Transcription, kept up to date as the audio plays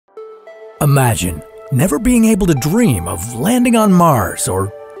Imagine never being able to dream of landing on Mars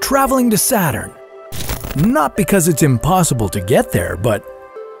or traveling to Saturn. Not because it's impossible to get there, but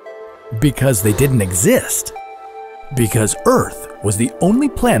because they didn't exist. Because Earth was the only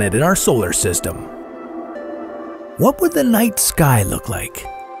planet in our solar system. What would the night sky look like?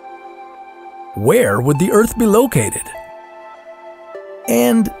 Where would the Earth be located?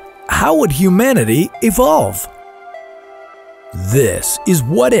 And how would humanity evolve? This is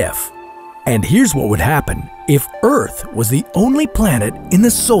What If. And here's what would happen if Earth was the only planet in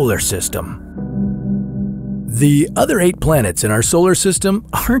the solar system. The other 8 planets in our solar system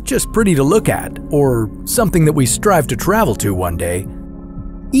aren't just pretty to look at, or something that we strive to travel to one day.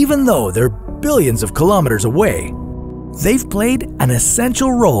 Even though they're billions of kilometers away, they've played an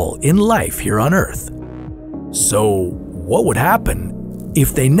essential role in life here on Earth. So, what would happen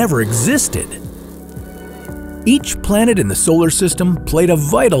if they never existed? Each planet in the solar system played a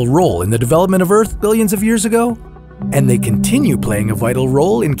vital role in the development of Earth billions of years ago, and they continue playing a vital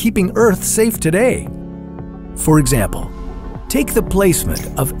role in keeping Earth safe today. For example, take the placement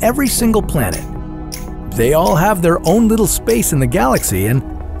of every single planet. They all have their own little space in the galaxy, and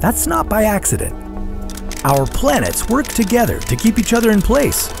that's not by accident. Our planets work together to keep each other in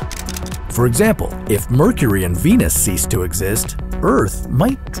place. For example, if Mercury and Venus ceased to exist, Earth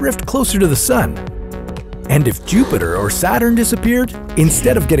might drift closer to the Sun. And if Jupiter or Saturn disappeared,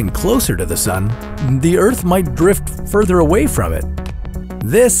 instead of getting closer to the Sun, the Earth might drift further away from it.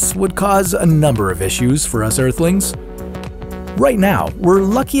 This would cause a number of issues for us Earthlings. Right now, we're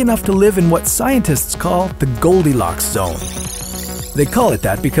lucky enough to live in what scientists call the Goldilocks zone. They call it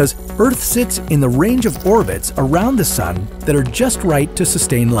that because Earth sits in the range of orbits around the Sun that are just right to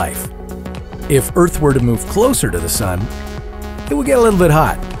sustain life. If Earth were to move closer to the Sun, it would get a little bit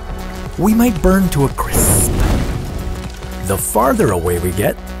hot. We might burn to a crisp. The farther away we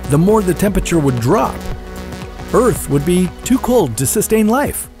get, the more the temperature would drop. Earth would be too cold to sustain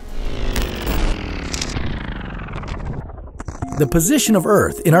life. The position of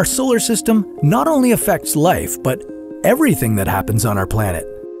Earth in our solar system not only affects life, but everything that happens on our planet.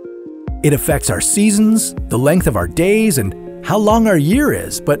 It affects our seasons, the length of our days, and how long our year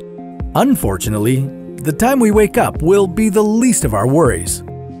is, but unfortunately, the time we wake up will be the least of our worries.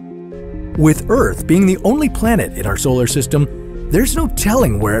 With Earth being the only planet in our solar system, there's no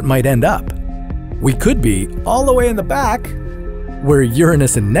telling where it might end up. We could be all the way in the back, where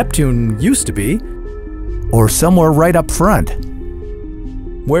Uranus and Neptune used to be, or somewhere right up front,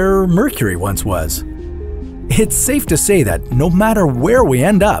 where Mercury once was. It's safe to say that no matter where we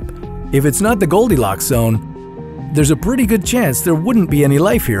end up, if it's not the Goldilocks zone, there's a pretty good chance there wouldn't be any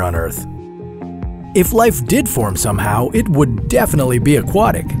life here on Earth. If life did form somehow, it would definitely be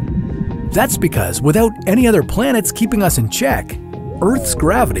aquatic. That's because without any other planets keeping us in check, Earth's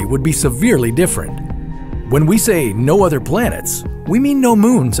gravity would be severely different. When we say no other planets, we mean no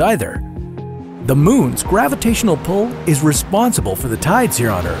moons either. The moon's gravitational pull is responsible for the tides here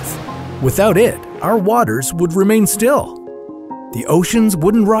on Earth. Without it, our waters would remain still. The oceans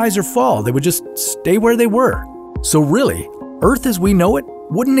wouldn't rise or fall, they would just stay where they were. So really, Earth as we know it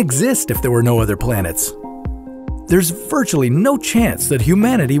wouldn't exist if there were no other planets. There's virtually no chance that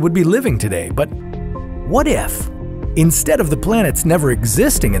humanity would be living today, but what if, instead of the planets never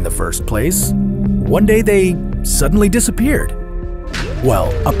existing in the first place, one day they suddenly disappeared?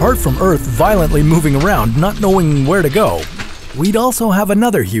 Well, apart from Earth violently moving around, not knowing where to go, we'd also have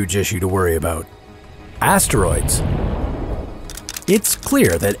another huge issue to worry about: asteroids. It's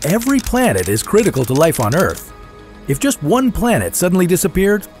clear that every planet is critical to life on Earth. If just one planet suddenly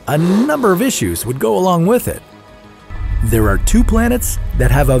disappeared, a number of issues would go along with it. There are 2 planets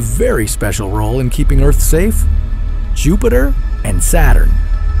that have a very special role in keeping Earth safe: Jupiter and Saturn.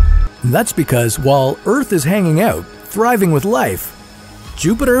 That's because while Earth is hanging out, thriving with life,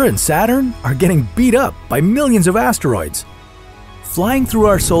 Jupiter and Saturn are getting beat up by millions of asteroids. Flying through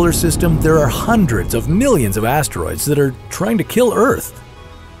our solar system, there are hundreds of millions of asteroids that are trying to kill Earth.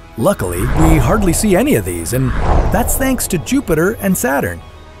 Luckily, we hardly see any of these, and that's thanks to Jupiter and Saturn.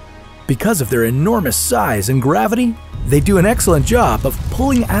 Because of their enormous size and gravity, they do an excellent job of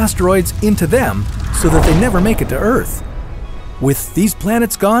pulling asteroids into them so that they never make it to Earth. With these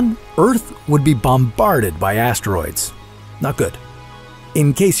planets gone, Earth would be bombarded by asteroids. Not good.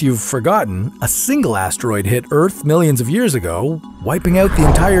 In case you've forgotten, a single asteroid hit Earth millions of years ago, wiping out the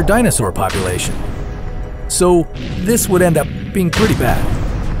entire dinosaur population. So this would end up being pretty bad.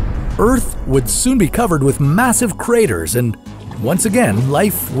 Earth would soon be covered with massive craters, and once again,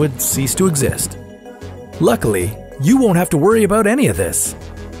 life would cease to exist. Luckily, you won't have to worry about any of this.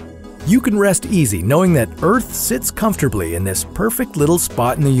 you can rest easy knowing that Earth sits comfortably in this perfect little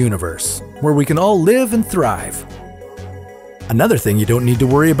spot in the universe, where we can all live and thrive. Another thing you don't need to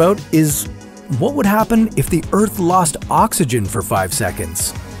worry about is what would happen if the Earth lost oxygen for 5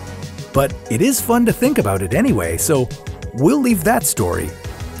 seconds? But it is fun to think about it anyway, so we'll leave that story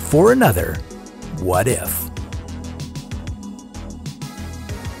for another What If.